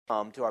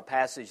To our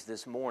passage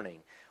this morning.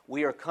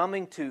 We are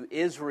coming to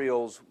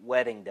Israel's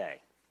wedding day.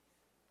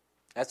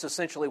 That's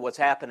essentially what's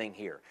happening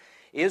here.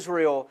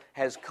 Israel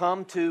has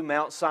come to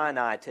Mount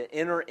Sinai to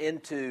enter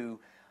into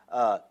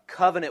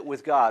covenant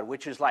with God,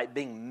 which is like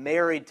being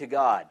married to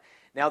God.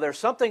 Now, there's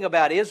something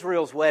about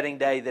Israel's wedding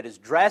day that is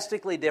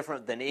drastically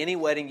different than any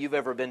wedding you've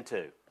ever been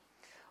to.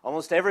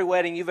 Almost every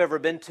wedding you've ever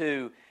been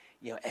to,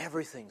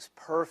 everything's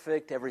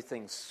perfect,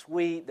 everything's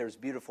sweet, there's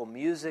beautiful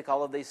music,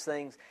 all of these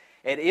things.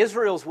 At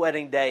Israel's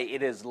wedding day,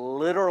 it is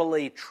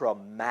literally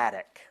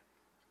traumatic.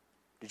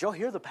 Did y'all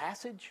hear the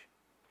passage?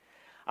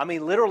 I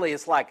mean, literally,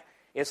 it's like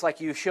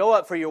you show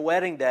up for your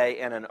wedding day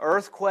and an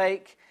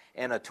earthquake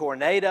and a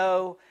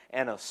tornado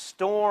and a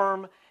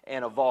storm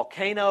and a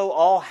volcano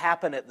all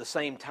happen at the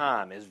same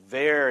time. It's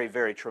very,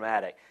 very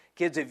traumatic.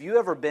 Kids, have you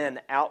ever been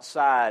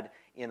outside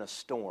in a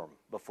storm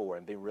before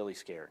and been really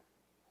scared?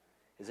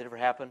 Has it ever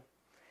happened?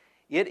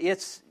 It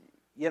is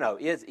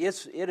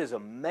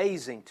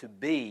amazing to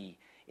be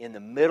in the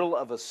middle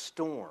of a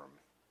storm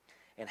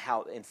and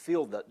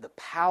feel the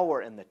power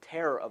and the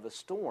terror of a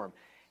storm.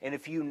 And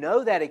if you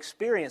know that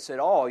experience at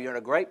all, you're in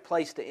a great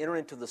place to enter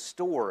into the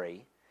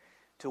story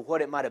to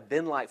what it might have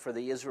been like for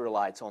the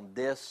Israelites on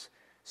this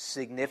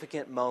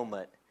significant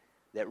moment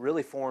that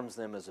really forms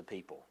them as a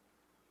people.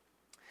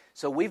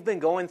 So we've been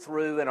going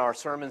through in our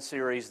sermon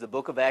series the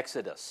book of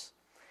Exodus.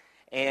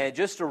 And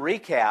just to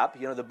recap,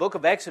 the book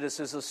of Exodus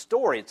is a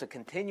story. It's a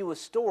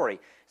continuous story.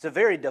 It's a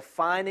very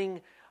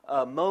defining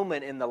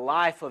moment in the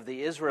life of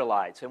the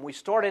Israelites. And we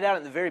started out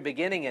at the very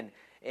beginning,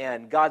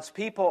 and God's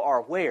people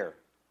are where?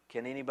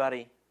 Can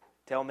anybody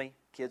tell me?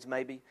 Kids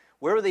maybe?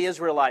 Where were the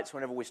Israelites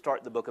whenever we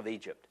start the book of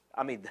Egypt?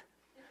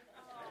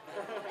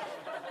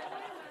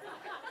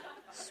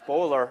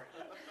 Spoiler.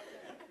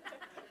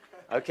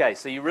 Okay,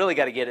 so you really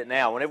got to get it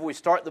now. Whenever we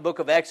start the book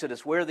of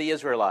Exodus, where are the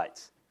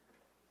Israelites?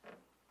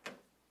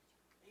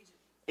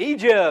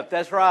 Egypt,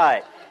 that's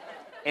right.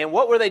 And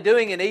what were they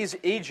doing in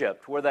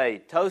Egypt? Were they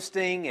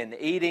toasting and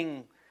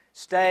eating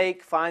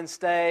fine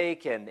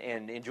steak, and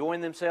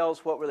enjoying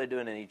themselves? What were they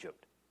doing in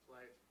Egypt?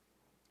 Slaves.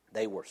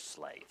 They were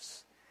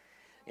slaves.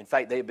 In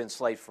fact, they had been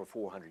slaves for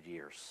 400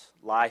 years.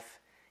 Life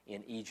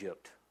in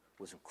Egypt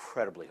was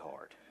incredibly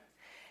hard.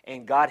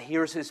 And God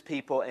hears His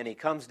people, and He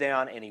comes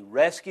down, and He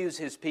rescues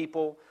His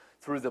people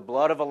through the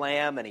blood of a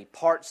lamb, and He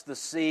parts the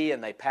sea,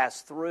 and they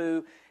pass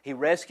through. He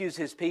rescues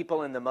His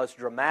people in the most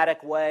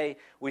dramatic way.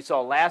 We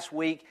saw last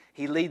week,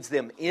 He leads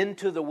them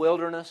into the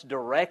wilderness,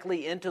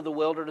 directly into the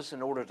wilderness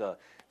in order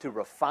to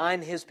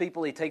refine His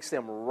people. He takes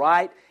them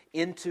right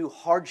into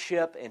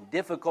hardship and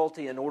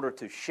difficulty in order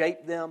to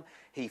shape them.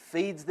 He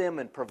feeds them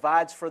and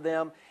provides for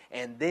them.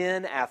 And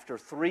then after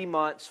 3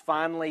 months,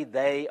 finally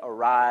they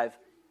arrive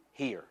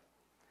here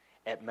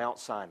at Mount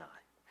Sinai.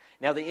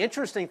 Now, the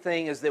interesting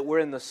thing is that we're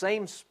in the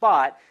same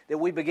spot that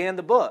we began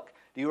the book.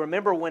 Do you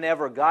remember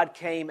whenever God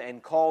came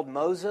and called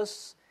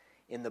Moses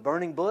in the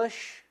burning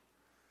bush?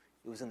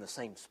 It was in the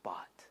same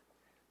spot,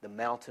 the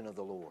mountain of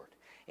the Lord.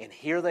 And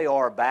here they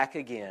are back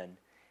again,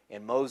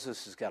 and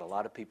Moses has got a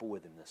lot of people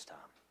with him this time.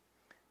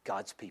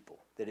 God's people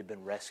that had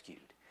been rescued.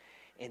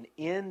 And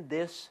in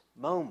this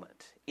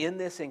moment, in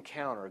this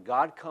encounter,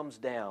 God comes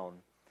down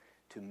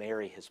to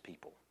marry His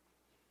people,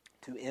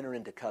 to enter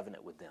into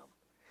covenant with them.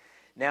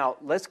 Now,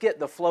 let's get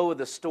the flow of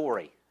the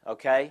story,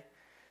 okay?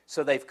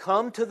 So they've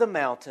come to the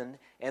mountain,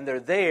 and they're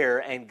there,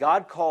 and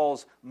God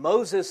calls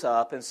Moses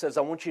up and says,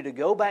 I want you to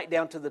go back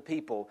down to the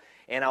people,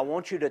 and I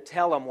want you to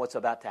tell them what's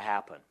about to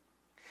happen.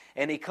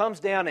 And he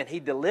comes down and he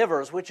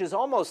delivers, which is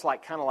almost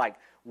like kind of like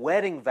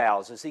wedding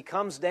vows, as he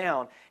comes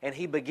down and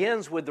he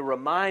begins with the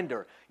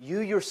reminder, you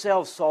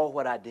yourselves saw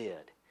what I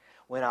did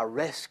when I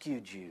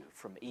rescued you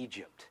from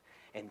Egypt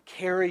and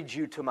carried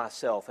you to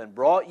myself and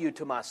brought you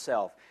to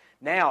myself.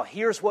 Now,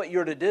 here's what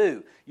you're to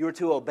do. You're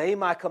to obey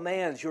my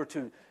commands. You're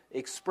to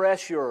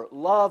express your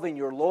love and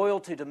your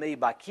loyalty to me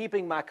by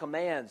keeping my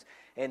commands.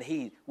 And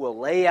he will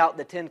lay out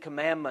the 10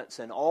 Commandments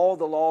and all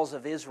the laws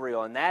of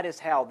Israel. And that is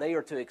how they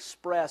are to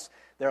express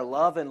their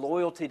love and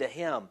loyalty to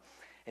him.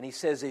 And he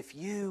says, if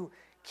you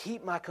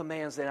keep my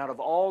commands, then out of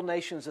all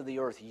nations of the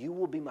earth, you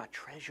will be my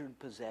treasured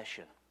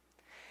possession.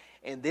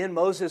 And then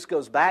Moses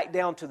goes back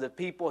down to the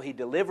people. He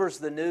delivers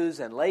the news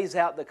and lays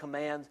out the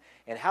commands.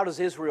 And how does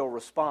Israel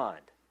respond?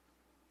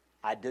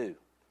 I do.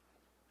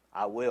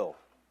 I will.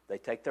 They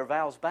take their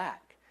vows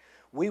back.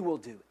 We will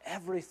do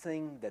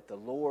everything that the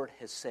Lord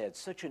has said.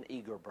 Such an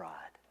eager bride.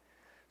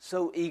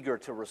 So eager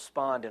to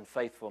respond in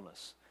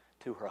faithfulness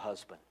to her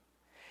husband.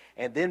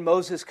 And then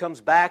Moses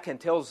comes back and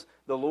tells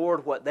the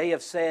Lord what they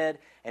have said.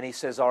 And he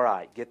says, all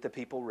right, get the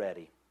people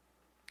ready.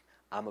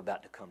 I'm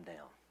about to come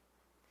down.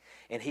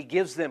 And he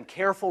gives them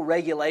careful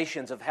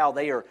regulations of how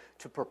they are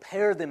to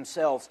prepare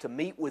themselves to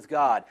meet with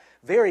God.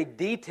 Very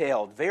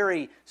detailed,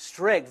 very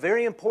strict,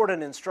 very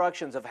important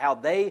instructions of how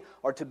they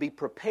are to be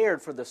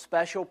prepared for the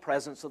special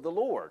presence of the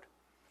Lord.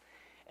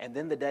 And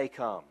then the day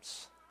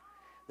comes.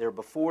 They're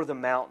before the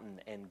mountain,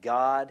 and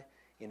God,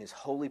 in His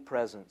holy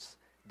presence,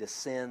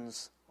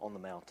 descends on the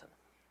mountain.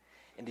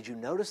 And did you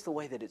notice the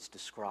way that it's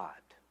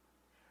described?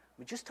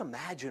 Just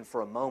imagine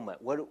for a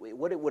moment what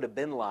it would have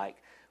been like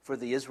for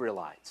the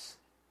Israelites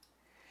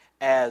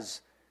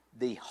as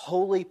the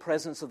holy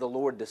presence of the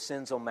Lord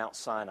descends on Mount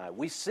Sinai.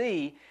 We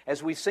see,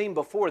 as we've seen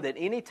before, that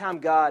anytime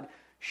God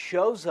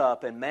shows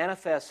up and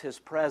manifests His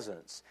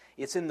presence,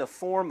 it's in the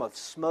form of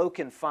smoke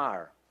and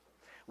fire.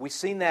 We've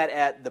seen that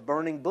at the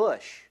burning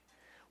bush.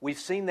 We've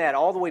seen that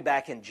all the way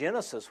back in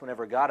Genesis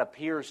whenever God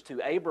appears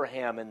to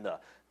Abraham in the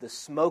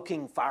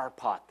smoking fire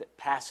pot that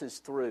passes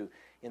through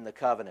in the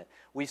covenant.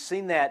 We've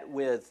seen that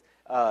with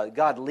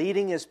God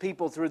leading His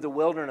people through the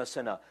wilderness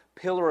in a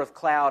pillar of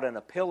cloud and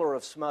a pillar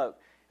of smoke,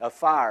 of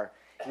fire.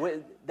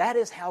 That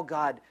is how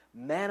God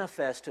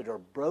manifested or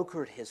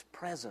brokered His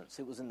presence.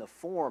 It was in the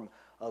form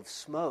of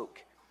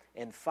smoke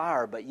and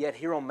fire, but yet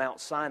here on Mount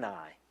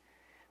Sinai,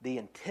 the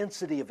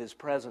intensity of His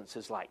presence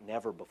is like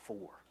never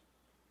before.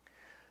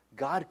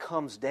 God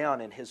comes down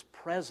and His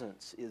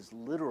presence is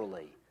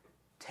literally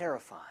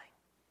terrifying.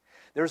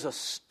 There's a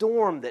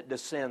storm that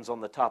descends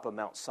on the top of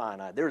Mount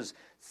Sinai. There's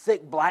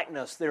thick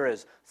blackness. There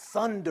is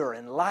thunder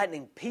and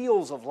lightning,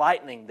 peals of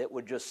lightning that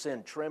would just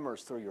send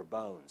tremors through your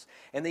bones.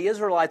 And the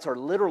Israelites are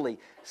literally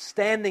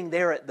standing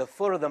there at the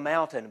foot of the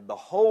mountain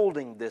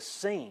beholding this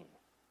scene.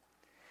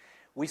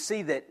 We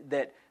see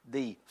that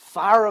the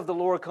fire of the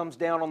Lord comes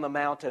down on the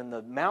mountain.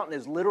 The mountain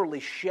is literally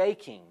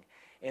shaking,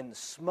 and the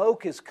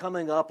smoke is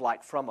coming up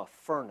like from a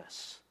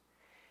furnace.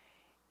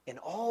 And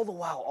all the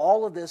while,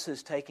 all of this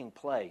is taking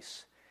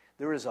place,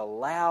 there is a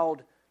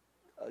loud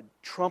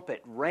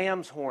trumpet,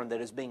 ram's horn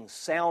that is being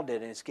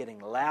sounded, and it's getting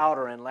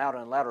louder and louder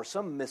and louder.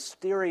 Some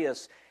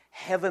mysterious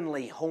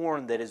heavenly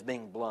horn that is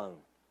being blown.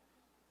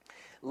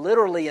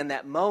 Literally in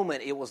that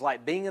moment, it was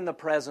like being in the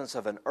presence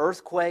of an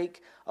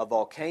earthquake, a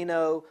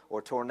volcano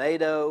or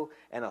tornado,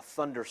 and a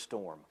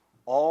thunderstorm,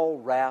 all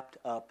wrapped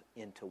up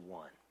into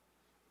one.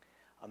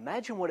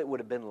 Imagine what it would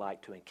have been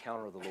like to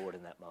encounter the Lord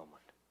in that moment.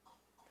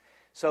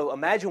 So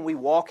imagine we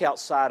walk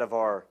outside of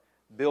our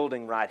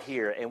building right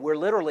here, and we're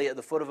literally at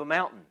the foot of a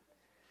mountain.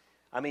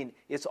 I mean,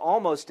 it's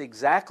almost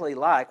exactly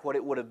like what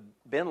it would have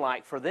been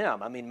like for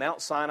them. I mean,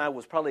 Mount Sinai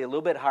was probably a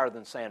little bit higher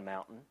than Sand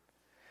Mountain.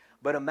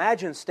 But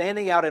imagine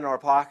standing out in our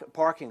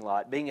parking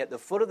lot, being at the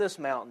foot of this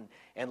mountain,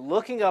 and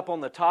looking up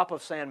on the top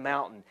of Sand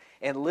Mountain,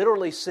 and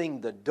literally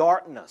seeing the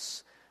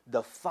darkness,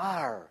 the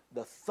fire,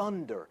 the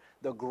thunder,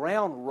 the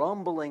ground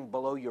rumbling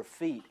below your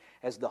feet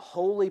as the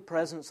holy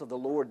presence of the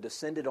Lord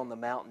descended on the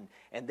mountain.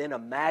 And then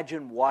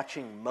imagine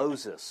watching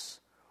Moses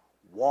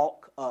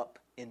walk up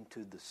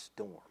into the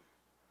storm.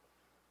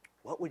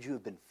 What would you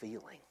have been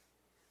feeling?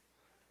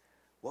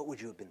 What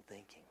would you have been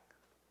thinking?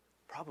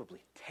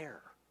 Probably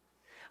terror.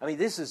 I mean,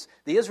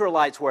 the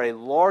Israelites were a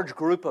large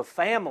group of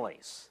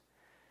families.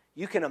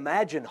 You can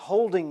imagine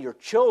holding your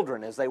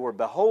children as they were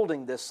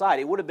beholding this sight.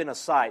 It would have been a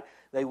sight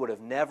they would have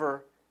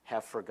never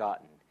have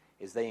forgotten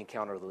as they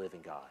encounter the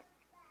living God.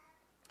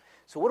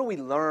 So what do we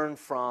learn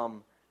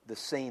from the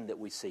scene that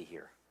we see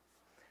here?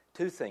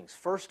 Two things.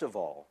 First of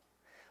all,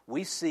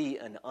 we see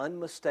an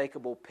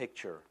unmistakable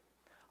picture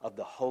of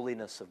the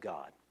holiness of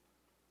God.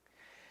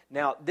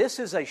 Now, this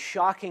is a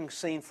shocking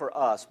scene for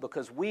us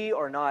because we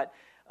are not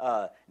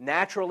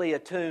naturally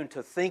attuned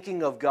to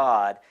thinking of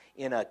God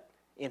in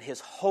His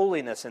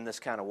holiness in this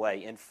kind of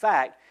way. In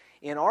fact,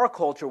 in our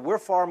culture, we're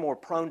far more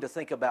prone to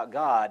think about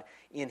God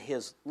in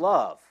His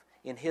love,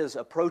 in His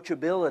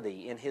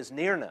approachability, in His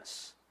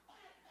nearness.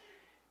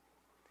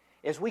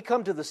 As we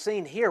come to the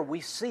scene here,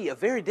 we see a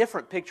very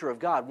different picture of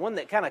God, one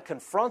that kind of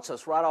confronts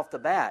us right off the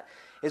bat,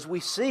 as we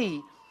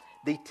see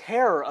the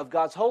terror of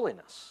God's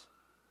holiness.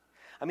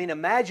 I mean,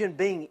 imagine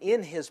being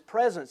in His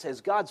presence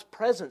as God's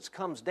presence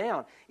comes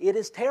down. It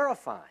is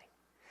terrifying.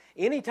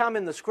 Anytime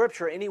in the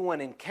Scripture anyone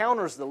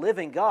encounters the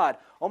living God,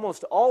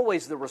 almost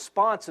always the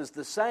response is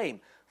the same: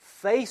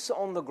 face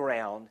on the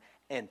ground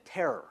and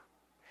terror.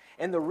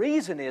 And the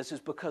reason is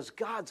because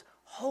God's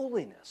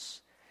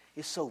holiness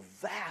is so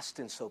vast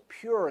and so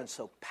pure and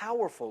so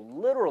powerful,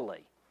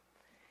 literally,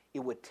 it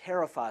would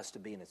terrify us to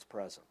be in its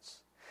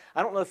presence.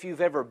 I don't know if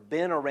you've ever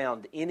been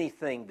around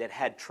anything that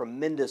had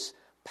tremendous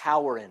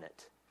power in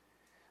it.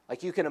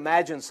 Like you can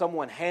imagine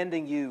someone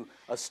handing you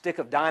a stick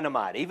of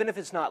dynamite. Even if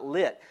it's not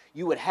lit,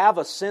 you would have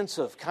a sense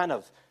of kind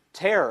of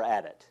terror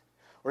at it.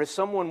 Or if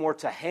someone were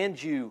to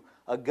hand you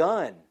a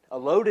gun, a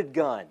loaded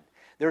gun,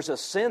 there's a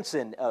sense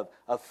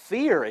of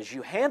fear as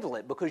you handle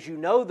it because you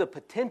know the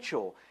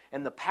potential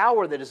and the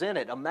power that is in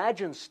it.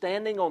 Imagine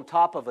standing on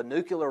top of a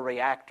nuclear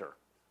reactor.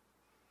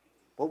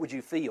 What would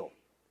you feel?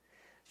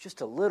 It's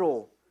just a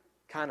little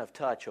kind of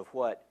touch of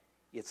what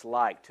it's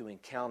like to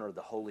encounter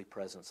the holy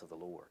presence of the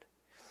Lord.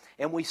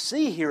 And we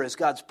see here as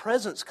God's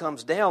presence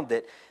comes down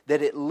that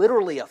it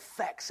literally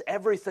affects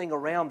everything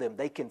around them.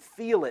 They can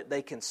feel it.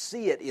 They can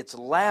see it. It's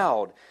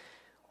loud.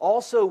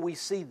 Also, we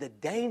see the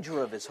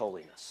danger of His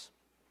holiness.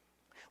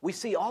 We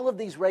see all of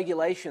these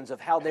regulations of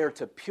how they're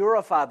to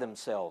purify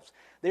themselves.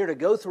 They're to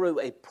go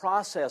through a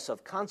process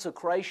of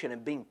consecration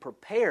and being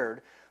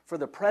prepared for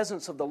the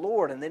presence of the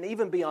Lord. And then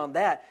even beyond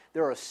that,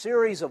 there are a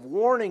series of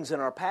warnings in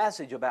our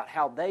passage about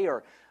how they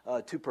are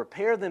to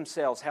prepare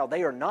themselves, how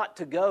they are not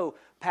to go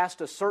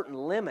past a certain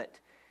limit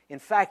In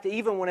fact,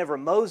 even whenever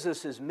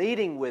Moses is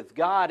meeting with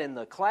God in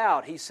the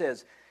cloud, he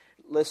says,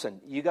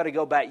 listen, you got to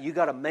go back. You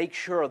got to make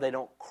sure they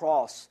don't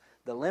cross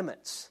the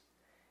limits.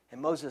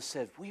 And Moses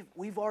said,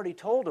 we've already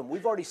told them.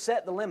 We've already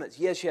set the limits.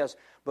 Yes,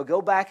 but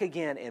go back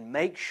again and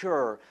make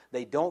sure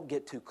they don't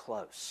get too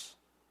close.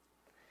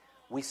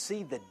 We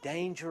see the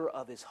danger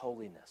of His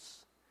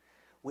holiness,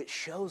 which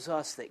shows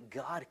us that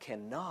God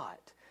cannot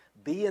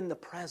be in the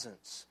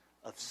presence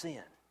of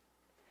sin.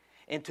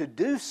 And to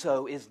do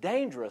so is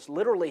dangerous.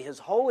 Literally, His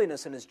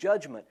holiness and His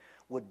judgment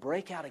would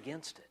break out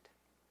against it.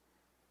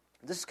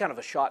 This is kind of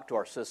a shock to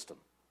our system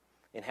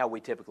in how we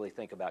typically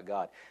think about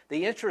God.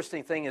 The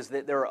interesting thing is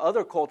that there are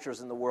other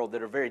cultures in the world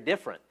that are very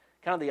different,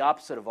 kind of the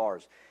opposite of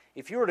ours.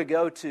 If you were to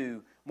go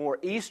to more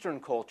Eastern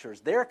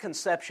cultures, their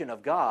conception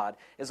of God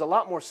is a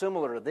lot more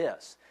similar to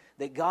this,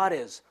 that God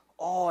is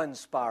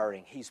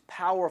awe-inspiring. He's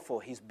powerful.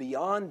 He's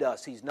beyond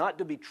us. He's not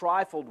to be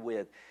trifled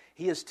with.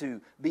 He is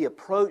to be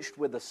approached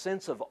with a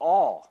sense of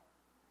awe.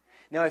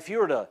 Now, if you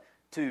were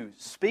to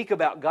speak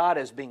about God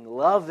as being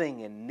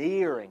loving and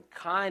near and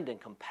kind and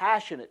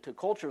compassionate to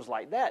cultures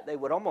like that, they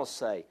would almost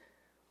say,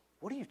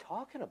 what are you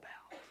talking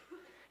about?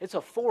 It's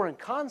a foreign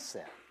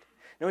concept.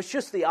 Now, it's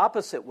just the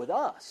opposite with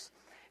us.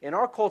 In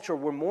our culture,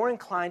 we're more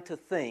inclined to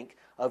think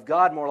of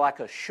God more like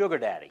a sugar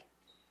daddy,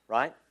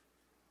 right?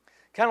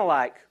 Kind of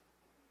like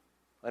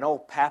an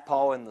old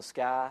papaw in the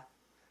sky,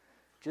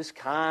 just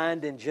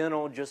kind and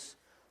gentle, just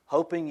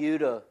hoping you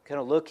to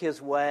kind of look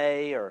His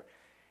way, or,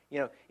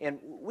 and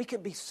we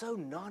can be so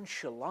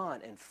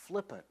nonchalant and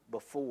flippant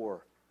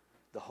before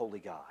the Holy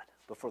God,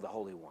 before the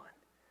Holy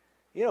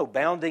One.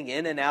 Bounding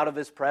in and out of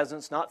His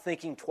presence, not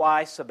thinking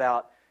twice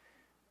about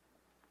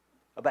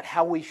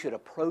how we should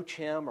approach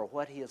Him or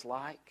what He is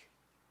like.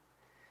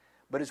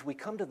 But as we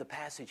come to the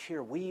passage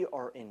here, we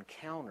are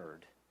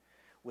encountered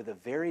with a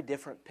very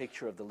different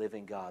picture of the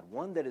living God,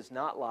 one that is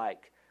not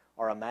like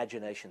our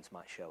imaginations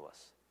might show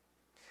us.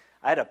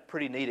 I had a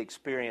pretty neat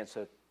experience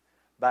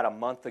about a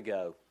month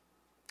ago.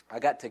 I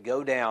got to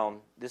go down,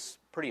 this is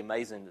pretty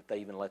amazing that they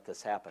even let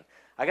this happen.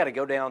 I got to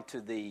go down to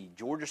the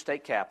Georgia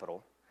State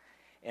Capitol,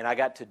 and I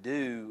got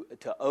to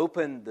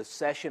open the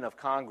session of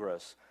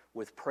Congress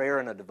with prayer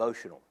and a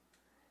devotional.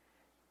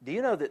 Do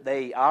you know that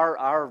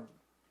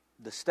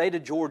the state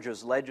of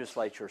Georgia's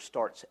legislature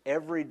starts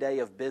every day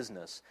of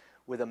business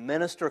with a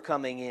minister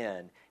coming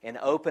in and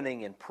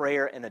opening in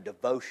prayer and a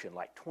devotion,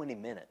 like 20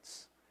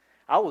 minutes.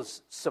 I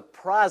was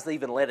surprised they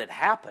even let it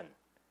happen,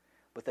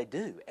 but they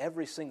do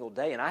every single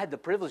day. And I had the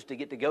privilege to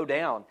get to go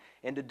down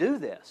and to do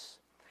this.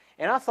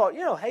 And I thought,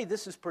 hey,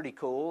 this is pretty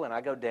cool. And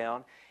I go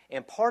down,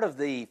 and part of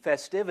the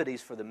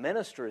festivities for the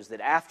minister is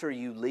that after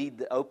you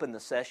open the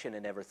session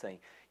and everything,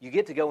 you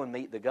get to go and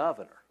meet the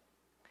governor.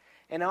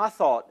 And I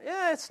thought,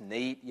 it's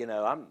neat,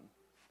 I'm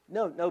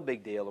no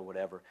big deal or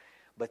whatever.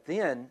 But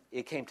then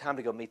it came time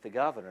to go meet the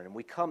governor, and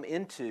we come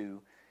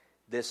into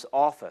this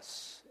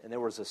office, and there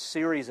was a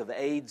series of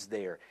aides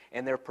there,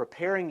 and they're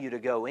preparing you to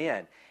go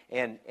in.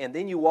 And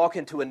then you walk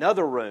into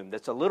another room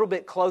that's a little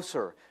bit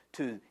closer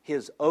to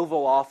his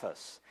Oval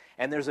Office.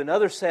 And there's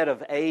another set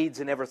of aides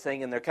and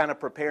everything, and they're kind of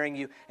preparing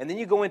you. And then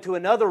you go into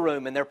another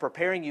room, and they're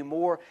preparing you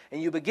more,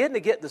 and you begin to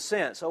get the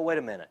sense, wait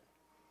a minute,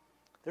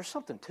 there's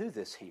something to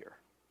this here.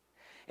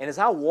 And as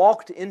I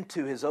walked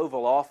into his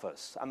Oval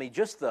Office,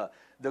 just the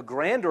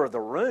grandeur of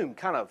the room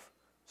kind of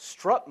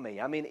struck me.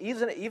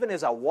 Even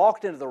as I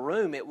walked into the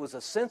room, it was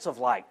a sense of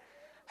like,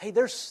 hey,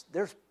 there's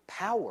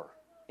power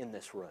in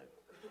this room.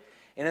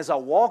 And as I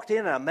walked in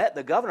and I met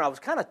the governor, I was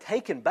kind of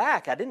taken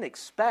back. I didn't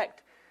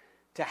expect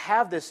to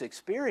have this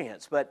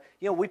experience. But,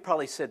 we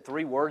probably said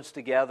 3 words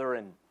together,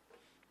 and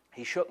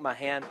he shook my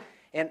hand.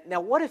 And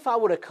now what if I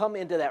would have come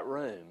into that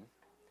room,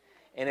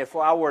 and if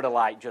I were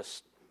to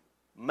just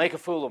make a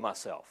fool of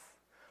myself?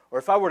 Or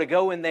if I were to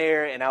go in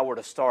there and I were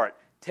to start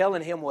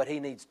telling him what he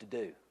needs to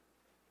do?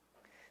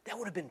 That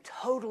would have been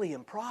totally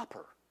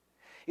improper.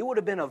 It would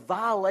have been a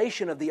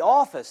violation of the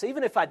office,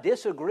 even if I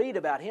disagreed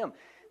about him.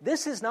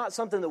 This is not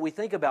something that we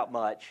think about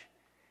much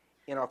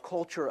in our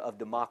culture of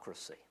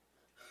democracy.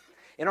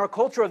 In our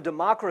culture of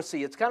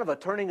democracy, it's kind of a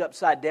turning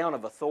upside down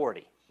of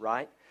authority,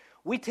 right?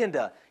 We tend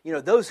to,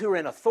 those who are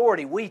in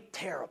authority, we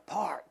tear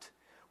apart.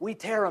 We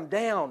tear them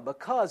down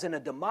because in a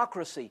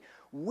democracy,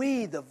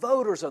 we, the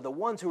voters, are the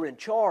ones who are in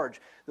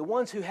charge, the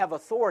ones who have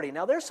authority.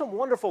 Now, there's some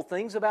wonderful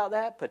things about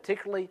that,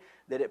 particularly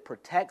that it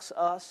protects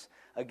us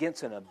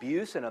against an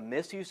abuse and a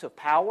misuse of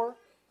power.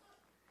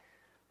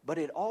 But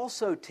it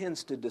also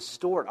tends to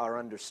distort our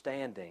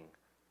understanding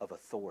of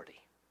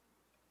authority.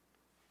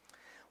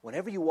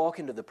 Whenever you walk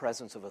into the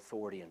presence of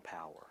authority and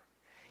power,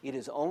 it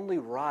is only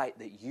right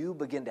that you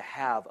begin to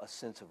have a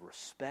sense of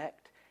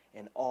respect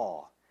and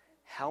awe.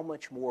 How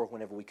much more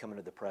whenever we come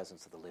into the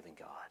presence of the living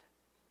God?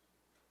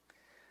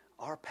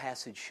 Our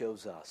passage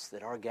shows us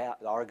that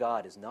our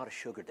God is not a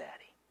sugar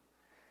daddy,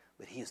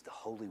 but He is the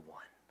Holy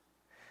One.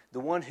 The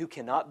one who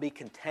cannot be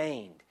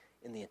contained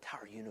in the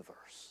entire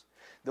universe.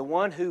 The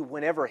one who,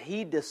 whenever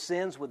He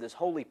descends with His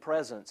holy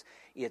presence,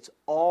 it's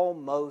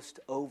almost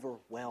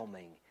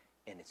overwhelming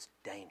and it's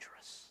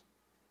dangerous.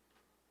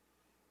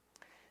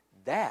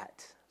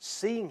 that,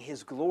 seeing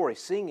His glory,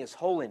 seeing His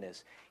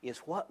holiness, is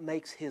what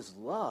makes His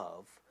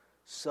love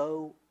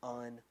so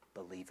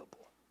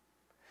unbelievable.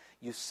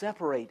 You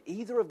separate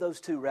either of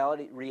those two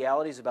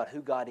realities about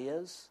who God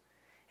is,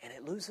 and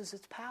it loses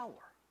its power.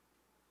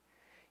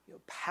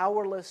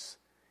 Powerless,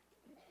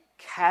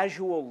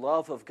 casual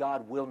love of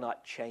God will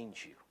not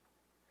change you.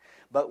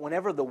 But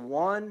whenever the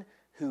one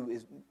who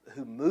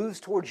moves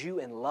towards you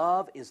in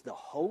love is the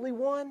Holy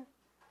One,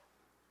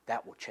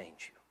 that will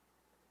change you.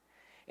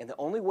 And the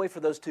only way for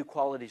those two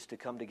qualities to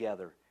come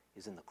together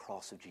is in the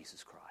cross of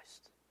Jesus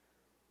Christ.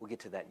 We'll get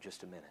to that in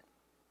just a minute.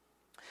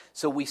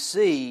 So we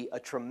see a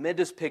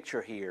tremendous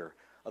picture here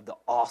of the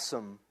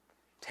awesome,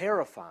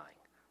 terrifying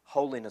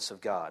holiness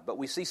of God. But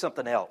we see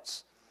something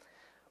else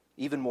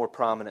even more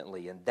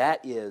prominently, and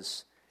that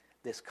is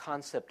this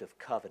concept of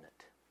covenant.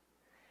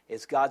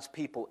 As God's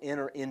people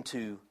enter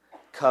into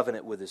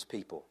covenant with His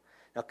people.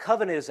 Now,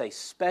 covenant is a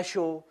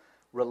special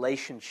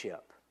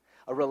relationship.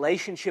 A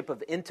relationship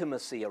of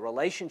intimacy, a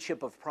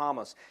relationship of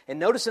promise. And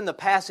notice in the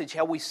passage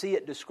how we see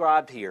it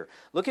described here.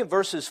 Look at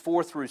verses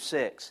 4 through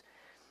 6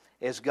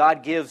 as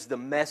God gives the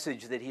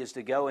message that He is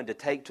to go and to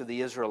take to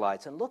the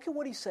Israelites. And look at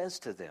what He says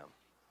to them.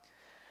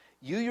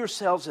 You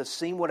yourselves have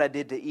seen what I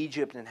did to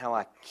Egypt and how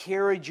I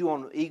carried you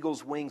on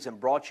eagle's wings and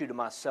brought you to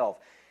myself.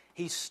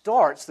 He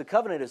starts, the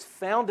covenant is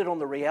founded on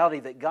the reality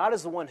that God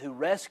is the one who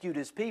rescued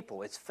His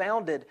people. It's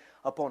founded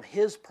upon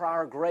His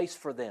prior grace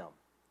for them.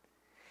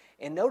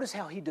 And notice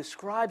how He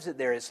describes it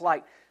there. It's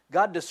like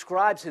God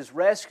describes His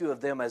rescue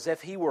of them as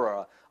if He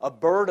were a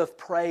bird of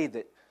prey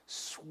that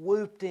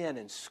swooped in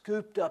and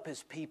scooped up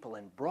His people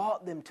and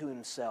brought them to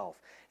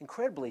Himself.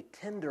 Incredibly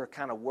tender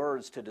kind of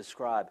words to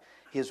describe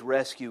His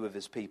rescue of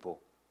His people.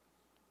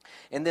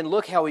 And then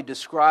look how He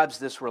describes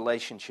this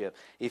relationship.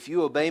 If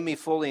you obey me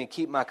fully and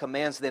keep my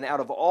commands, then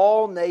out of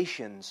all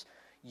nations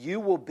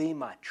you will be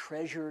my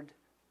treasured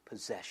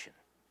possession.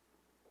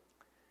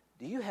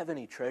 Do you have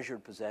any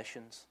treasured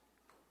possessions?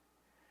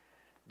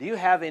 Do you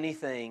have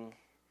anything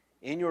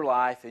in your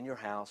life, in your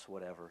house,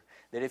 whatever,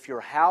 that if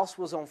your house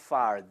was on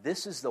fire,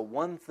 this is the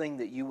one thing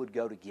that you would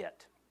go to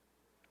get?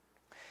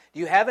 Do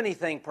you have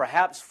anything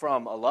perhaps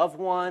from a loved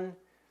one,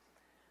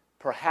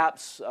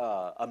 perhaps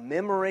a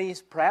memory,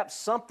 perhaps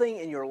something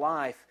in your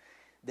life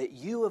that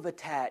you have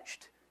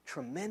attached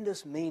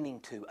tremendous meaning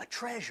to, a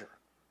treasure,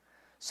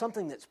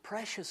 something that's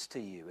precious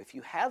to you? If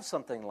you have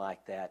something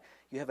like that,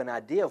 you have an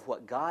idea of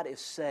what God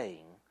is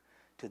saying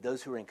to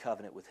those who are in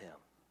covenant with Him.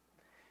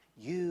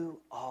 You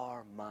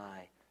are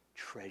my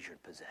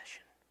treasured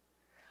possession.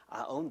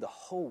 I own the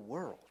whole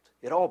world.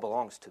 It all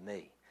belongs to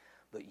me.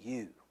 But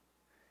you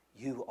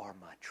are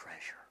my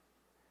treasure.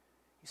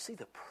 You see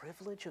the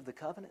privilege of the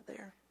covenant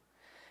there?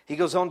 He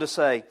goes on to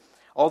say,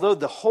 although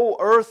the whole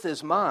earth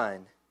is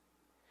mine,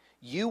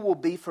 you will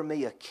be for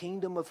me a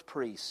kingdom of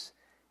priests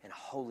and a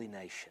holy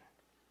nation.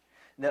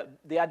 Now,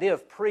 the idea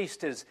of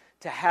priest is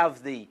to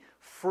have the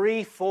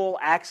free, full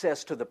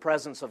access to the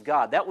presence of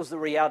God. That was the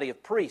reality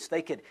of priests.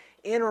 They could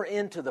enter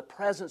into the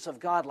presence of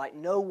God like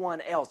no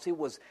one else. It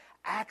was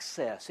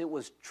access. It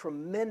was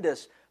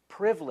tremendous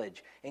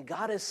privilege. And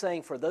God is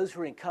saying for those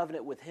who are in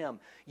covenant with Him,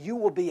 you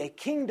will be a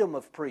kingdom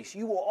of priests.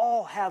 You will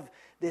all have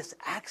this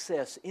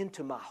access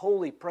into my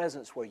holy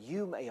presence where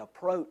you may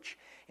approach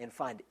and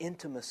find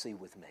intimacy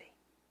with me.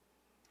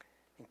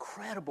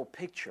 Incredible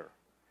picture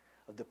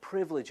of the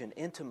privilege and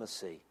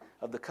intimacy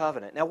of the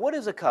covenant. Now, what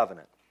is a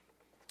covenant?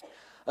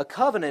 A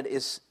covenant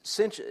is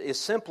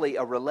simply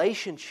a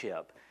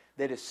relationship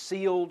that is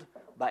sealed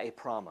by a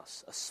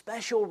promise, a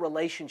special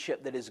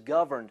relationship that is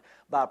governed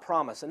by a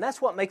promise. And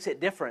that's what makes it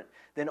different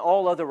than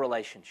all other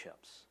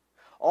relationships.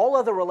 All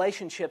other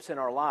relationships in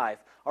our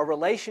life are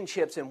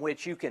relationships in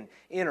which you can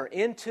enter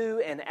into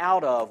and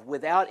out of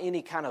without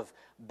any kind of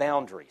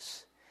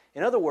boundaries.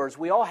 In other words,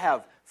 we all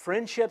have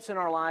friendships in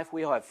our life.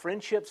 We all have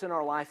friendships in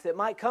our life that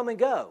might come and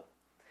go.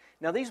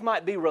 Now, these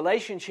might be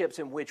relationships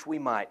in which we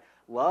might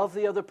love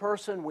the other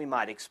person. We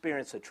might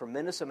experience a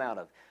tremendous amount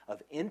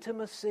of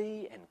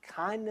intimacy and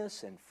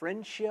kindness and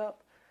friendship.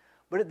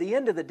 But at the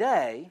end of the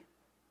day,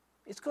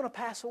 it's going to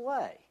pass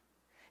away.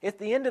 At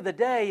the end of the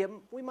day,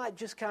 we might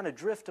just kind of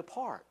drift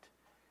apart.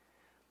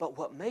 But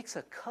what makes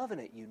a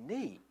covenant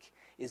unique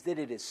is that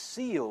it is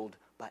sealed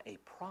by a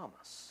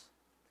promise.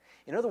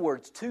 In other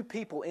words, two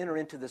people enter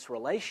into this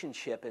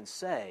relationship and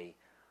say,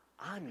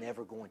 I'm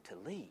never going to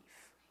leave.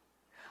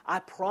 I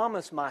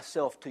promise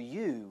myself to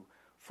you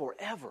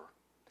forever.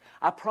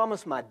 I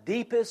promise my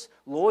deepest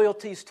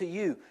loyalties to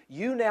you.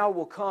 You now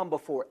will come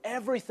before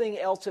everything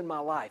else in my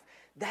life.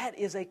 That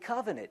is a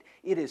covenant.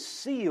 It is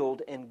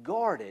sealed and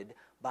guarded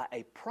by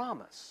a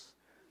promise.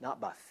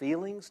 Not by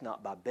feelings,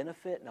 not by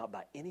benefit, not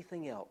by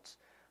anything else,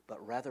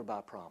 but rather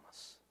by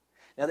promise.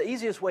 Now, the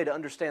easiest way to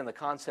understand the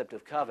concept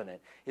of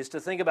covenant is to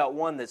think about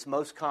one that's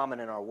most common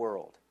in our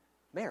world.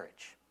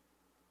 Marriage.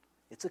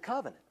 It's a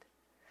covenant.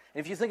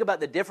 And if you think about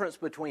the difference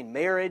between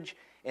marriage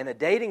and a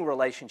dating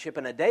relationship,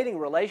 in a dating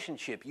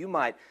relationship, you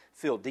might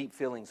feel deep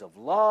feelings of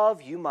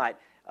love. You might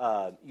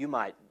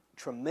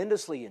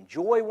tremendously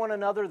enjoy one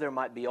another. There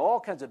might be all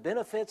kinds of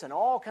benefits and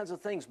all kinds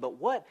of things. But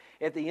what,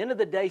 at the end of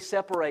the day,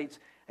 separates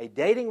a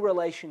dating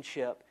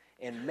relationship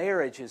and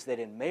marriage is that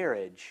in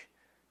marriage,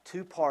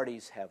 two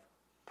parties have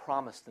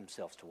promised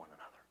themselves to one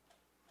another.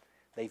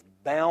 They've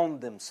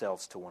bound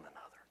themselves to one another.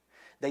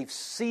 They've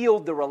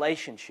sealed the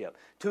relationship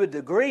to a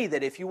degree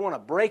that if you want to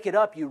break it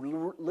up,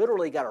 you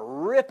literally got to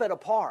rip it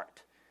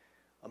apart.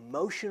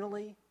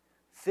 Emotionally,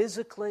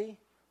 physically,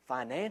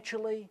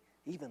 financially,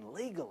 even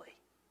legally.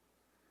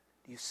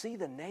 Do you see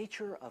the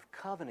nature of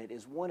covenant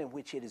is one in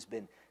which it has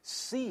been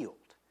sealed?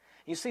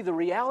 You see, the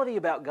reality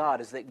about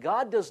God is that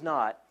God does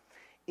not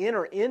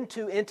enter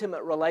into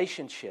intimate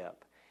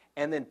relationship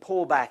and then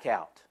pull back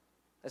out.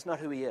 That's not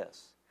who He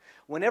is.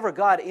 Whenever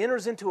God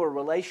enters into a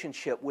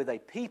relationship with a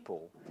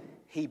people,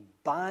 He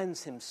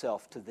binds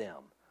Himself to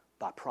them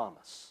by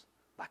promise,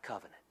 by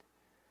covenant.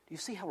 Do you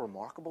see how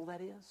remarkable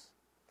that is?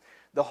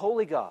 The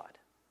holy God,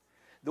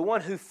 the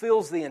one who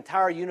fills the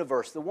entire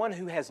universe, the one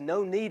who has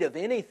no need of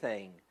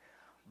anything,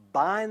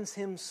 binds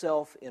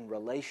Himself in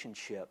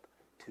relationship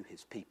to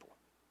His people.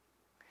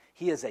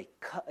 He is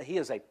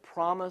a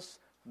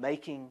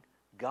promise-making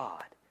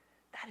God.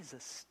 That is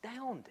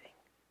astounding.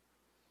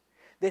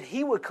 That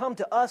He would come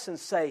to us and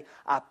say,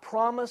 I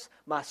promise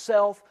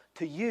myself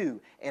to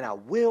you and I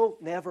will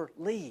never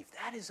leave.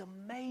 That is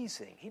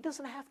amazing. He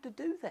doesn't have to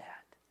do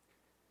that.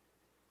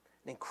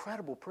 An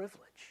incredible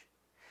privilege.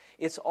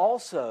 It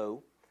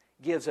also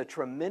gives a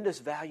tremendous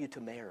value to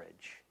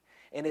marriage.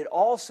 And it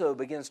also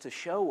begins to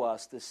show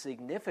us the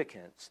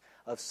significance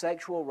of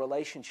sexual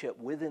relationship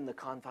within the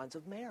confines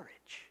of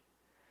marriage.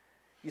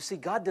 You see,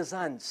 God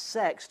designed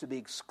sex to be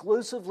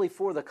exclusively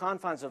for the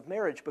confines of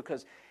marriage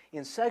because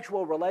in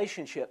sexual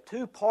relationship,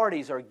 two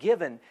parties are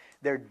given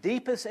their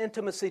deepest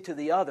intimacy to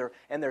the other,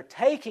 and they're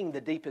taking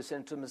the deepest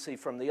intimacy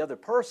from the other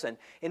person,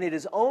 and it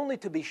is only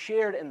to be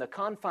shared in the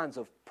confines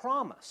of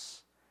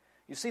promise.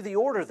 You see the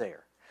order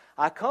there.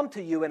 I come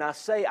to you and I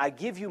say, I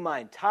give you my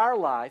entire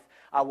life,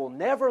 I will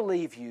never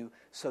leave you,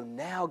 so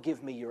now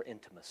give me your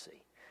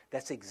intimacy.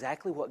 That's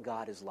exactly what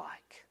God is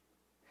like.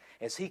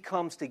 As He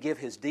comes to give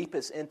His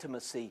deepest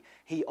intimacy,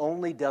 He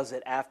only does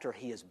it after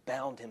He has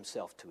bound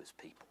Himself to His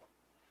people.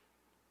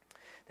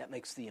 That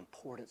makes the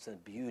importance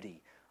and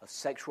beauty of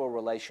sexual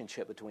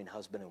relationship between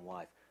husband and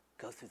wife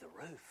go through the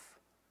roof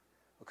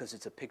because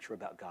it's a picture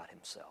about God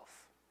Himself.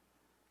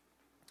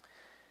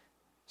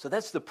 So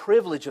that's the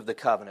privilege of the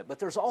covenant. But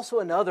there's also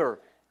another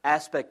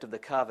aspect of the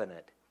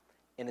covenant,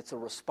 and it's a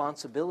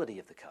responsibility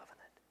of the covenant.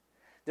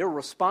 There are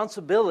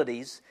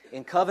responsibilities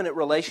in covenant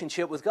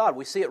relationship with God.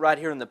 We see it right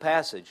here in the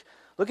passage.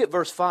 Look at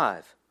verse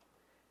 5.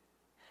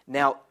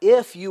 Now,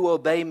 if you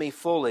obey me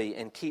fully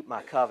and keep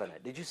my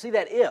covenant. Did you see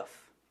that if?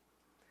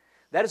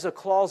 That is a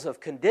clause of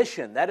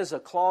condition. That is a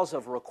clause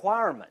of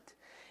requirement.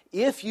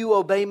 If you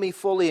obey me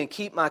fully and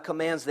keep my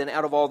commands, then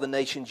out of all the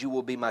nations you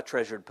will be my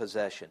treasured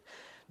possession.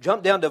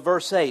 Jump down to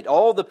verse 8.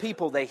 All the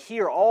people, they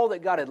hear all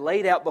that God had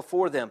laid out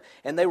before them,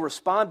 and they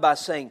respond by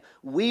saying,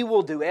 we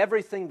will do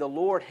everything the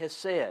Lord has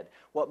said.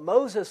 What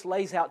Moses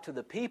lays out to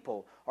the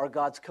people are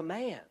God's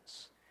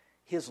commands,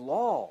 His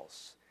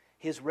laws,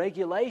 His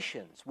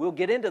regulations. We'll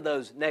get into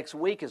those next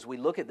week as we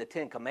look at the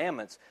Ten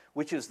Commandments,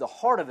 which is the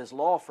heart of His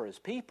law for His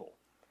people.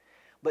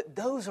 But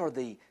those are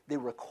the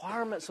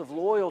requirements of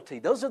loyalty.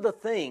 Those are the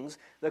things,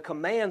 the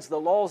commands, the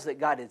laws that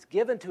God has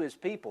given to His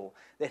people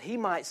that He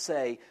might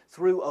say,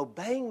 through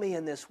obeying me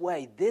in this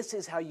way, this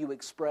is how you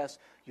express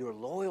your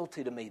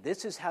loyalty to me.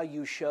 This is how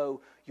you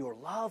show your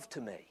love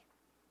to me.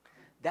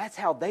 That's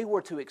how they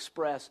were to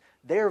express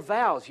their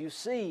vows. You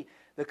see,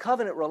 the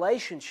covenant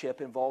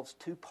relationship involves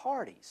two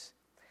parties.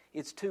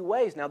 It's two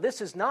ways. Now,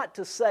 this is not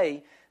to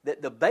say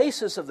that the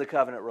basis of the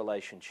covenant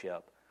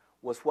relationship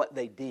was what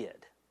they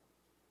did.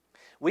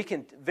 We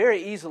can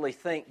very easily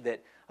think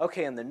that,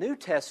 okay, in the New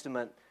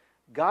Testament,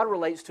 God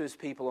relates to His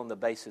people on the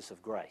basis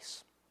of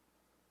grace.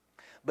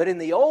 But in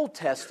the Old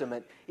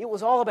Testament, it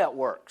was all about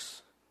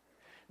works.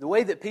 The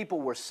way that people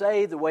were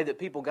saved, the way that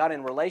people got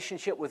in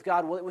relationship with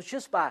God, well, it was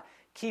just by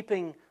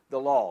keeping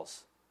the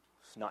laws.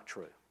 It's not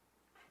true.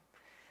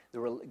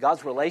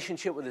 God's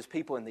relationship with His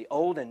people in the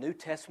Old and New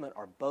Testament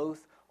are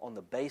both on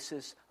the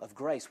basis of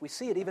grace. We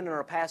see it even in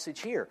our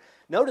passage here.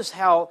 Notice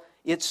how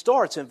it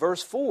starts in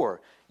verse 4.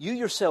 You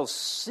yourselves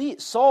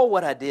saw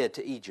what I did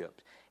to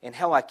Egypt, and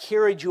how I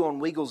carried you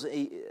on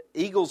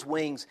eagle's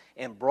wings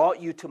and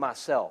brought you to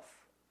myself.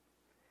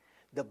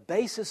 The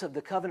basis of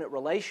the covenant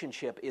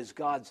relationship is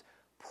God's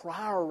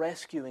prior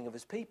rescuing of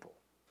His people.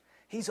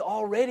 He's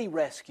already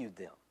rescued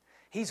them.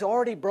 He's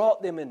already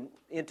brought them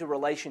into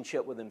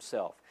relationship with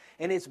Himself.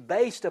 And it's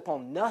based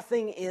upon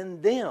nothing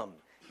in them.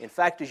 In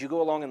fact, as you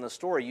go along in the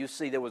story, you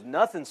see there was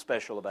nothing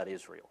special about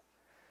Israel.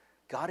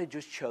 God had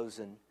just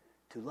chosen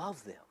to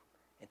love them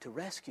and to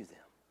rescue them.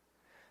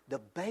 The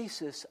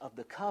basis of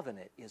the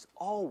covenant is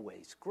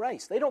always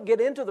grace. They don't get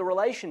into the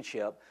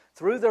relationship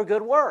through their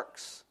good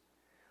works,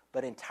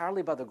 but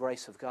entirely by the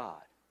grace of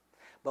God.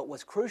 But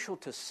what's crucial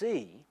to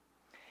see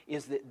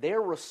is that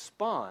their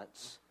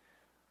response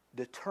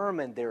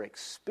determined their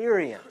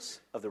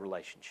experience of the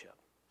relationship.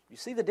 You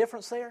see the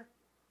difference there?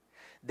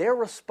 Their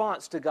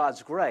response to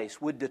God's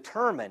grace would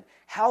determine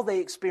how they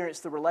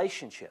experience the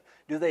relationship.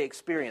 Do they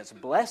experience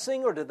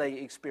blessing or do they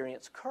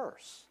experience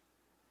curse?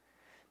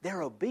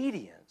 Their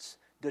obedience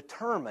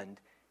determined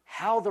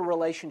how the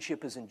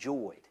relationship is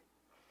enjoyed.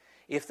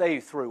 If they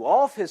threw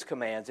off His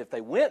commands, if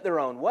they went their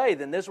own way,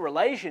 then this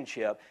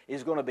relationship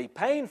is going to be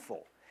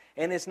painful.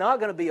 And it's not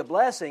going to be a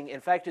blessing.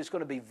 In fact, it's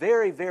going to be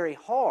very, very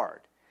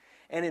hard.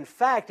 And in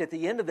fact, at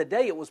the end of the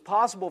day, it was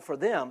possible for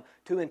them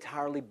to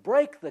entirely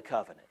break the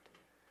covenant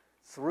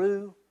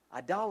through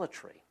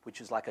idolatry,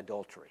 which is like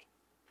adultery.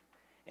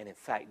 And in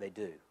fact, they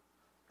do,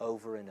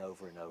 over and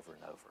over and over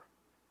and over.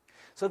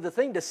 So the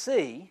thing to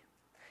see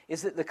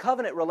is that the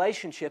covenant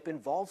relationship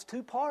involves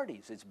two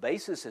parties. Its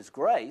basis is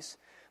grace,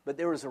 but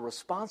there is a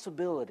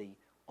responsibility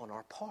on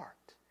our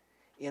part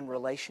in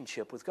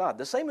relationship with God.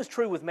 The same is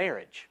true with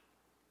marriage.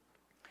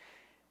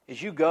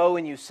 As you go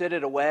and you sit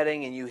at a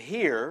wedding and you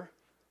hear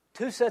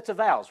two sets of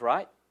vows,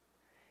 right?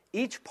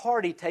 Each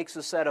party takes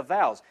a set of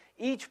vows.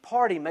 Each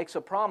party makes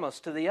a promise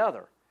to the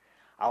other.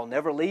 I'll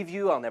never leave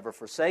you. I'll never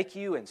forsake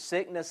you in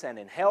sickness and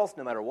in health.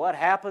 No matter what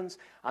happens,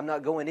 I'm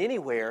not going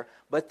anywhere.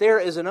 But there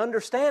is an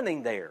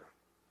understanding there.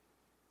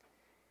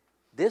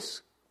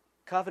 This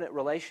covenant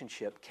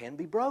relationship can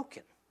be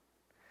broken.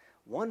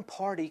 One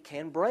party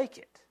can break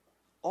it,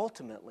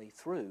 ultimately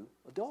through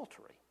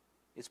adultery.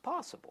 It's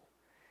possible.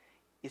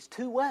 It's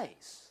two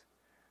ways.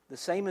 The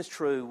same is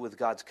true with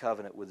God's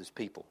covenant with His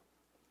people.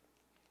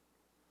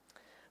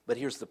 But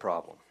here's the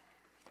problem.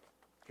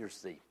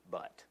 Here's the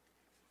but.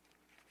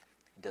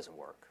 It doesn't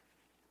work.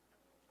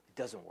 It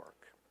doesn't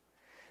work.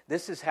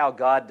 This is how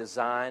God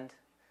designed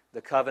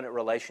the covenant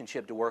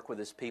relationship to work with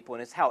His people,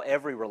 and it's how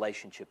every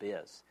relationship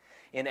is.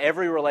 In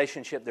every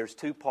relationship, there's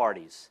two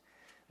parties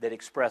that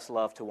express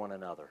love to one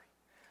another.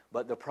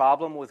 But the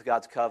problem with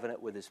God's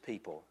covenant with His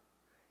people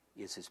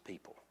is His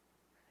people,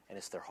 and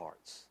it's their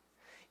hearts.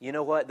 You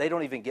know what? They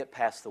don't even get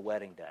past the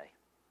wedding day.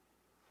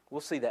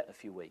 We'll see that in a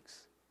few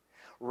weeks.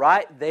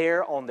 Right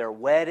there on their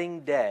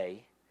wedding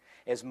day,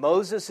 as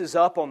Moses is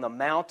up on the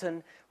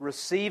mountain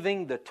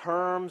receiving the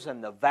terms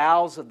and the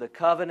vows of the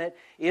covenant,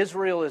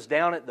 Israel is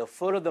down at the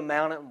foot of the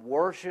mountain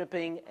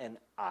worshiping an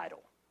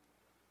idol,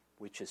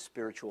 which is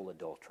spiritual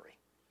adultery.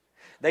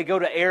 They go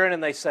to Aaron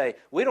and they say,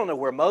 we don't know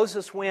where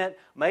Moses went.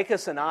 Make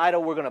us an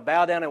idol. We're going to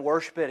bow down and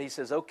worship it. He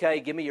says, okay,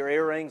 give me your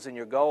earrings and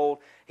your gold.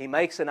 He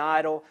makes an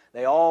idol.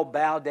 They all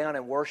bow down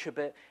and worship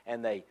it,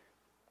 and they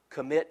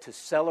commit to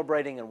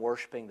celebrating and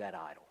worshiping that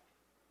idol.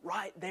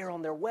 Right there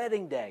on their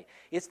wedding day.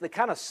 It's the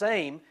kind of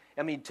same,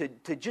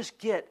 to just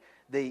get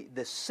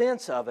the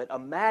sense of it,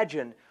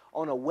 imagine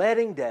on a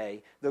wedding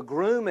day, the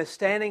groom is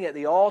standing at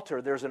the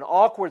altar. There's an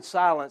awkward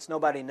silence.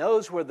 Nobody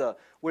knows where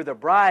the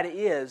bride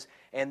is.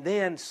 And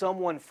then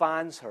someone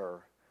finds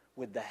her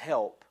with the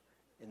help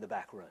in the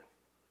back room.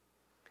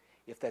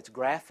 If that's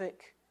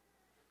graphic,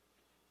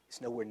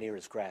 it's nowhere near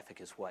as graphic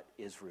as what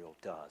Israel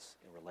does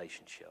in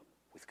relationship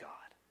with God.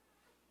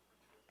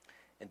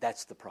 And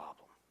that's the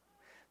problem.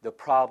 The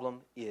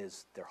problem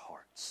is their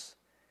hearts.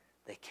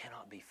 They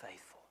cannot be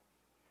faithful.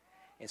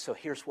 And so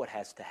here's what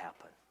has to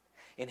happen.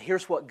 And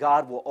here's what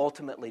God will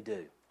ultimately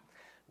do.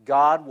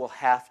 God will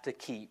have to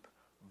keep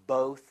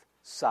both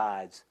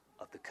sides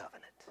of the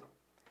covenant.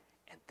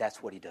 And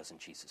that's what He does in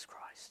Jesus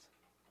Christ.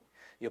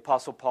 The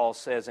Apostle Paul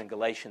says in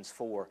Galatians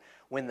 4,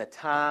 when the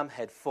time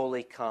had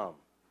fully come.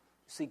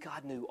 See,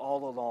 God knew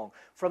all along.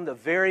 From the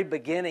very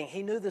beginning,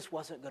 He knew this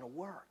wasn't going to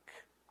work.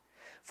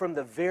 From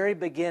the very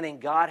beginning,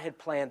 God had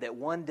planned that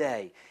one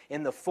day,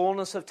 in the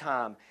fullness of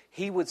time,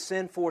 He would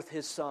send forth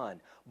His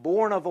Son,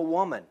 born of a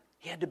woman.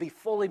 He had to be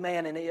fully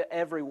man in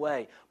every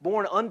way,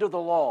 born under the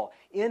law,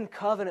 in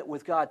covenant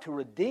with God to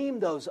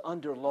redeem those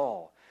under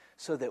law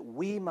so that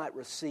we might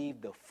receive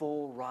the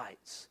full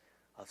rights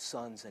of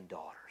sons and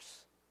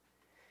daughters.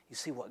 You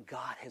see, what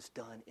God has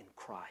done in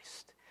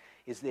Christ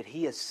is that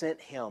He has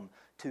sent Him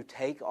to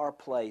take our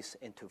place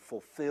and to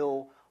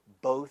fulfill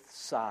both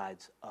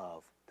sides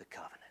of the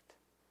covenant.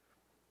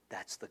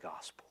 That's the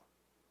gospel.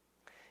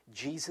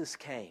 Jesus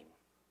came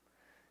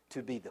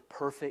to be the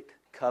perfect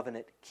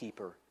covenant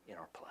keeper in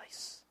our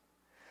place.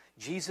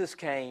 Jesus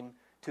came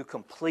to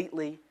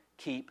completely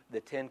keep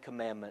the Ten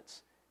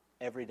Commandments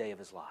every day of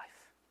His life.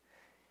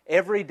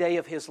 Every day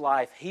of His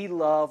life, He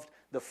loved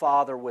the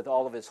Father with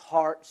all of His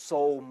heart,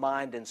 soul,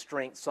 mind, and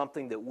strength,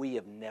 something that we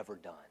have never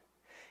done.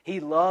 He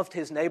loved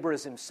His neighbor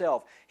as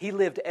Himself. He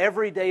lived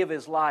every day of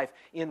His life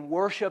in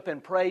worship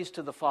and praise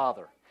to the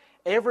Father.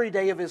 Every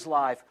day of His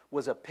life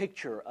was a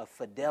picture of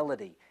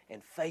fidelity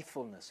and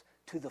faithfulness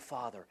to the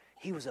Father.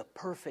 He was a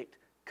perfect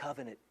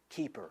covenant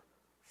keeper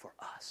for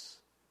us.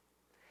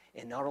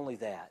 And not only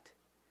that,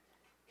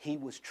 He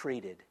was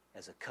treated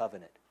as a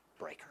covenant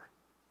breaker.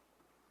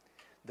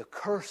 The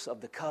curse of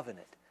the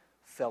covenant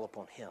fell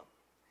upon Him.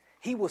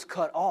 He was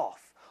cut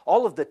off.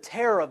 All of the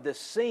terror of this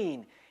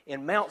scene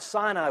in Mount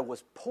Sinai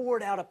was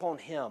poured out upon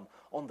Him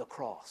on the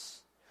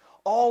cross.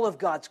 All of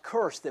God's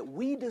curse that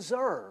we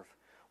deserve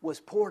was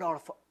poured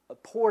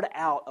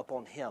out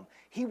upon Him.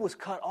 He was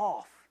cut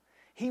off.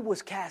 He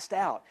was cast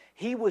out.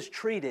 He was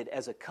treated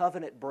as a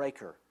covenant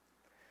breaker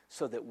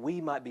so that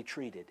we might be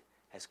treated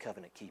as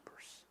covenant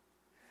keepers.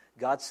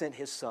 God sent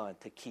His Son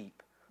to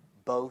keep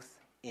both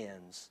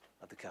ends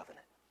of the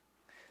covenant.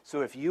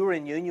 So if you are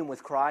in union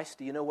with Christ,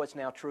 do you know what's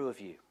now true of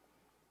you?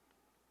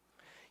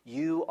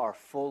 You are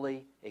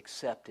fully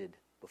accepted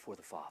before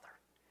the Father,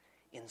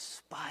 in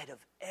spite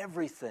of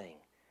everything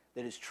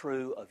that is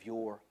true of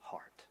your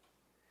heart.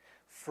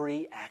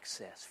 Free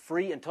access,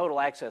 free and total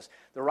access.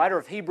 The writer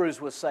of Hebrews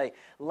will say,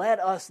 let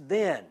us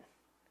then,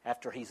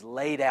 after he's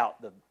laid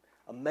out the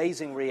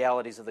amazing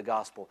realities of the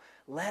gospel,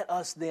 let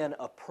us then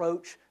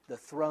approach the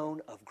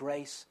throne of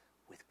grace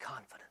with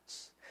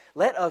confidence.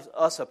 Let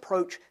us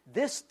approach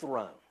this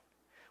throne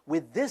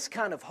with this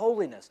kind of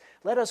holiness.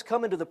 Let us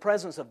come into the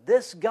presence of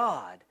this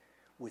God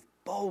with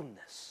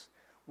boldness,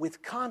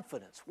 with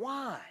confidence.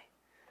 Why?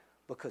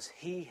 Because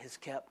He has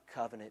kept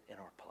covenant in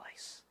our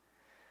place.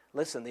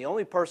 Listen, the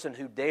only person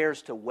who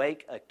dares to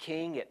wake a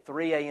king at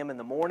 3 a.m. in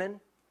the morning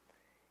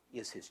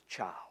is his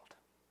child.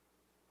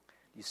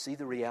 Do you see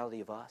the reality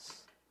of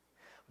us?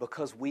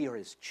 Because we are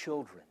His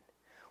children,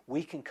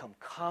 we can come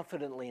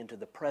confidently into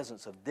the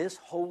presence of this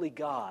holy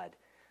God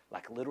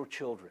like little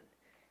children.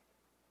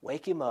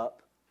 Wake Him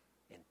up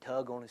and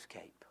tug on His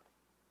cape,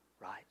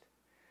 right?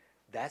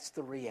 That's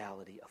the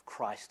reality of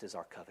Christ as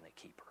our covenant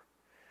keeper.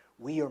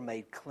 We are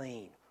made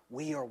clean.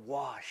 We are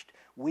washed.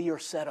 We are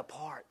set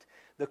apart.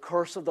 The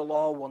curse of the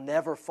law will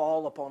never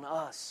fall upon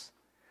us.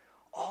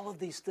 All of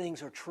these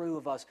things are true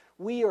of us.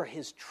 We are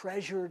His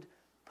treasured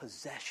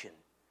possession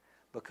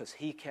because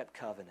He kept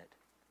covenant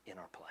in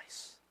our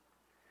place.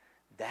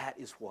 That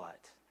is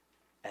what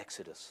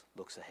Exodus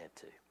looks ahead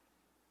to.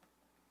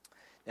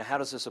 Now, how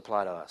does this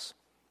apply to us?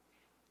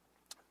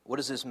 What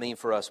does this mean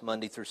for us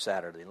Monday through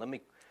Saturday? Let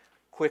me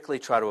quickly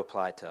try to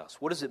apply it to us.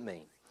 What does it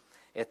mean?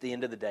 At the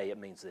end of the day, it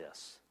means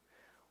this.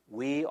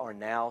 We are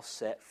now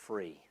set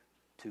free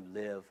to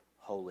live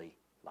holy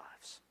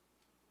lives.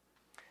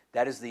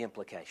 That is the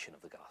implication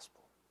of the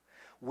gospel.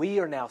 We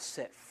are now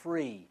set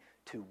free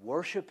to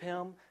worship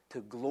Him,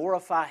 to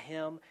glorify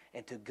Him,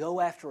 and to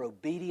go after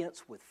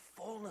obedience with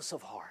fullness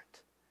of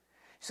heart.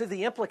 So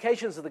the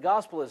implications of the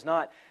gospel is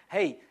not,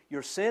 hey,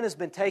 your sin has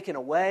been taken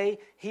away,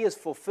 He has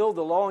fulfilled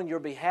the law on your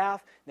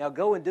behalf, now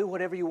go and do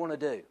whatever you want to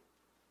do.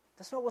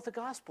 That's not what the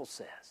gospel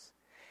says.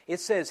 It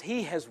says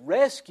He has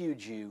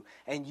rescued you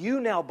and you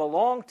now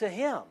belong to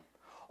Him.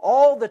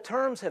 All the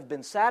terms have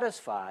been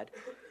satisfied.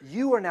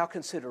 You are now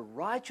considered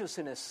righteous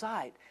in His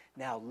sight.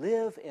 Now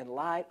live in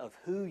light of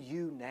who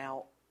you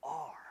now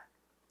are.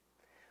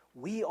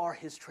 We are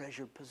His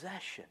treasured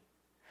possession.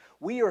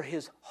 We are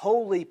His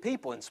holy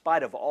people in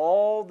spite of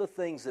all the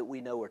things that we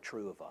know are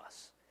true of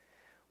us.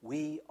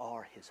 We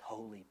are His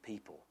holy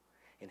people.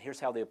 And here's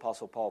how the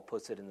Apostle Paul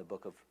puts it in the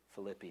book of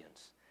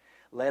Philippians.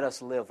 Let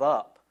us live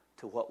up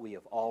to what we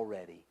have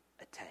already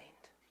attained.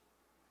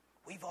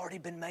 We've already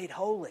been made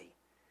holy.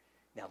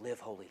 Now live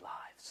holy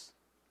lives.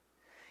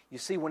 You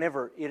see,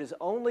 it is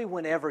only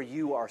whenever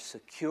you are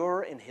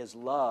secure in His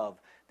love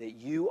that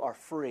you are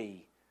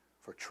free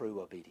for true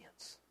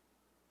obedience.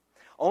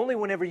 Only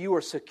whenever you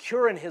are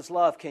secure in His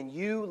love can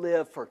you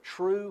live for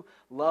true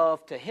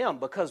love to Him.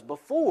 Because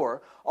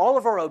before, all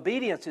of our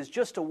obedience is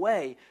just a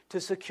way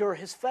to secure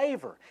His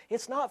favor.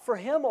 It's not for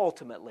Him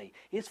ultimately.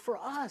 It's for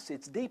us.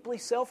 It's deeply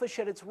selfish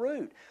at its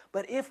root.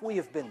 But if we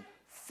have been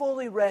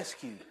fully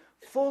rescued,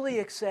 fully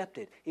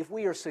accepted, if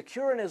we are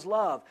secure in His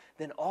love,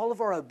 then all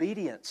of our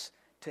obedience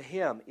to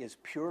Him is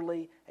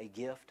purely a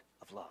gift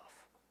of love.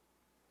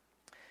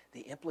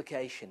 The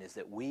implication is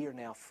that we are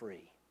now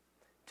free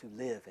to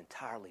live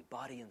entirely,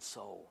 body and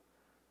soul,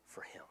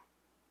 for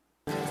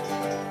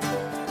Him.